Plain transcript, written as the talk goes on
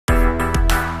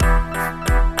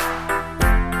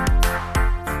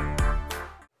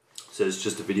So it's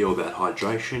just a video about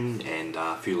hydration and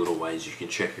a few little ways you can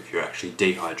check if you're actually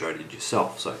dehydrated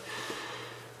yourself. So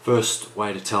first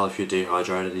way to tell if you're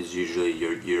dehydrated is usually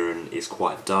your urine is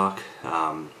quite dark,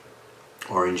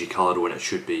 orangey coloured when it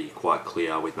should be quite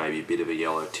clear with maybe a bit of a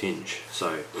yellow tinge.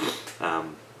 So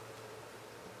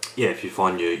yeah, if you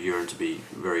find your urine to be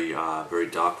very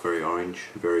dark, very orange,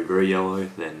 very yellow,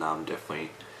 then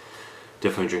definitely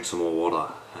drink some more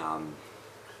water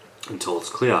until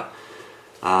it's clear.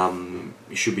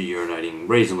 You should be urinating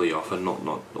reasonably often,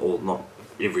 not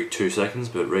every 2 seconds,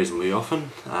 but reasonably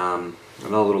often.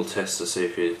 Another little test to see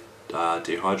if you're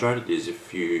dehydrated is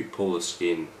if you pull the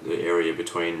skin, the area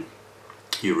between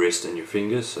your wrist and your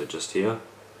fingers, so just here.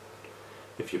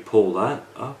 If you pull that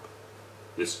up,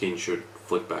 the skin should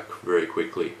flick back very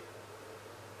quickly.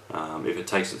 If it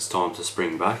takes its time to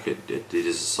spring back, it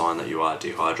is a sign that you are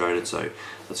dehydrated, so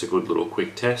that's a good little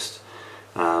quick test.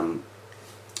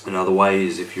 Another way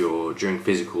is if you're during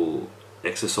physical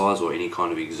exercise or any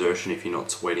kind of exertion, if you're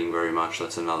not sweating very much,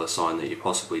 that's another sign that you're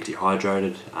possibly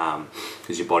dehydrated,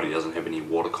 because your body doesn't have any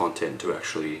water content to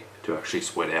actually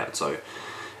sweat out. So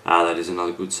that is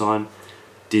another good sign.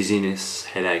 Dizziness,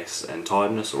 headaches and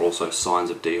tiredness are also signs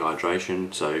of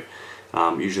dehydration. So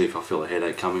usually if I feel a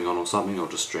headache coming on or something,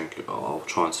 I'll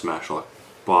try and smash like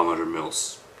 500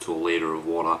 ml to a litre of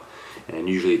water, and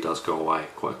usually it does go away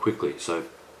quite quickly. So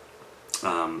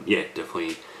yeah,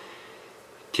 definitely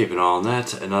keep an eye on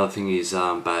that. Another thing is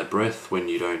bad breath. When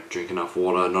you don't drink enough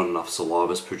water, not enough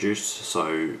saliva is produced,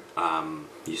 so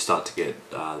you start to get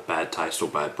bad taste or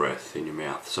bad breath in your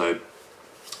mouth. So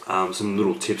some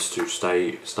little tips to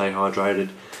stay hydrated: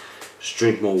 just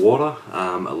drink more water,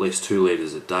 at least 2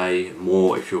 litres a day.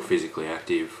 More if you're physically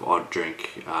active. I'd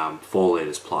drink 4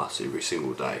 litres plus every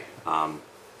single day.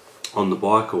 On the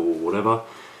bike or whatever,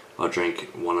 I drink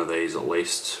one of these at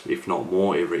least, if not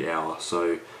more, every hour.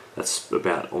 So that's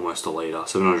about almost a litre,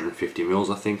 750 mils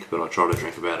I think, but I try to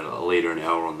drink about a litre an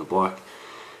hour on the bike.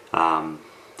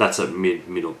 That's at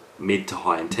mid to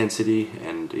high intensity,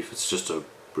 and if it's just a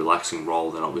relaxing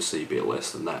roll, then obviously a bit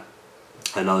less than that.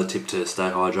 Another tip to stay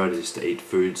hydrated is to eat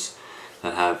foods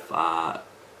that have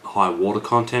high water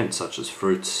content, such as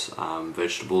fruits,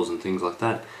 vegetables and things like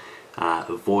that.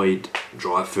 Avoid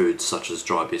dry foods such as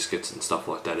dry biscuits and stuff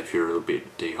like that if you're a little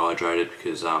bit dehydrated,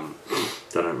 because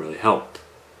they don't really help.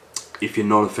 If you're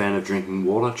not a fan of drinking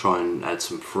water, try and add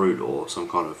some fruit or some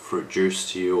kind of fruit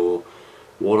juice to your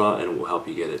water, and it will help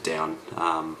you get it down.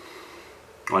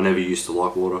 I never used to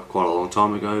like water quite a long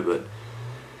time ago, but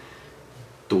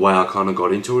the way I kind of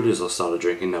got into it is I started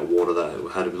drinking that water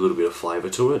that had a little bit of flavour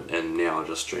to it, and now I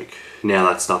just drink. Now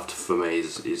that stuff for me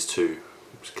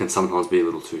can sometimes be a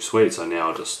little too sweet, so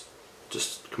now I just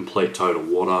complete total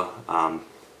water.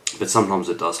 But sometimes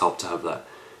it does help to have that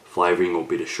flavouring or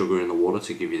bit of sugar in the water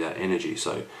to give you that energy.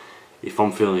 So if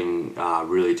I'm feeling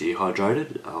really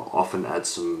dehydrated, I'll often add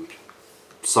some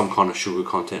kind of sugar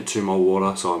content to my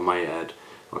water. So I may add,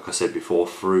 like I said before,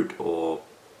 fruit or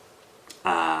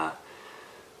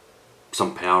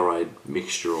some Powerade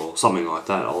mixture or something like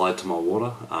that. I'll add to my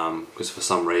water, because for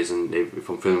some reason, if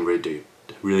I'm feeling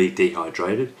really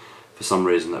dehydrated, for some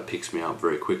reason that picks me up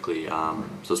very quickly. So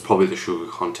it's probably the sugar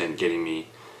content getting me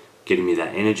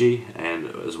that energy, and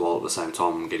as well at the same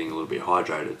time I'm getting a little bit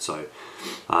hydrated. So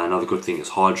another good thing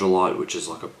is Hydrolyte, which is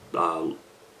like I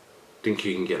think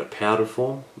you can get a powdered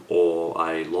form or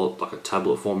like a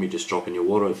tablet form. You just drop in your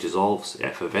water, it dissolves,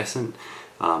 effervescent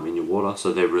in your water.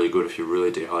 So they're really good if you're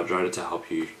really dehydrated, to help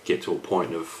you get to a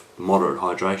point of moderate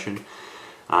hydration.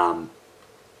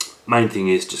 Main thing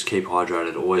is just keep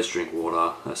hydrated, always drink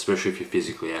water, especially if you're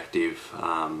physically active.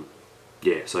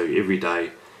 Yeah, so every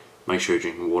day make sure you're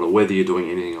drinking water. Whether you're doing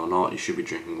anything or not, you should be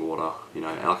drinking water. You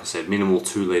know, like I said, minimal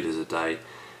 2 litres a day.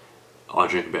 I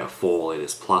drink about 4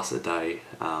 litres plus a day.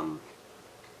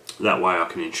 That way I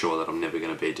can ensure that I'm never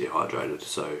going to be dehydrated.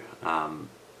 So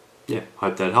yeah,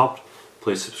 hope that helped.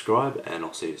 Please subscribe, and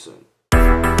I'll see you soon.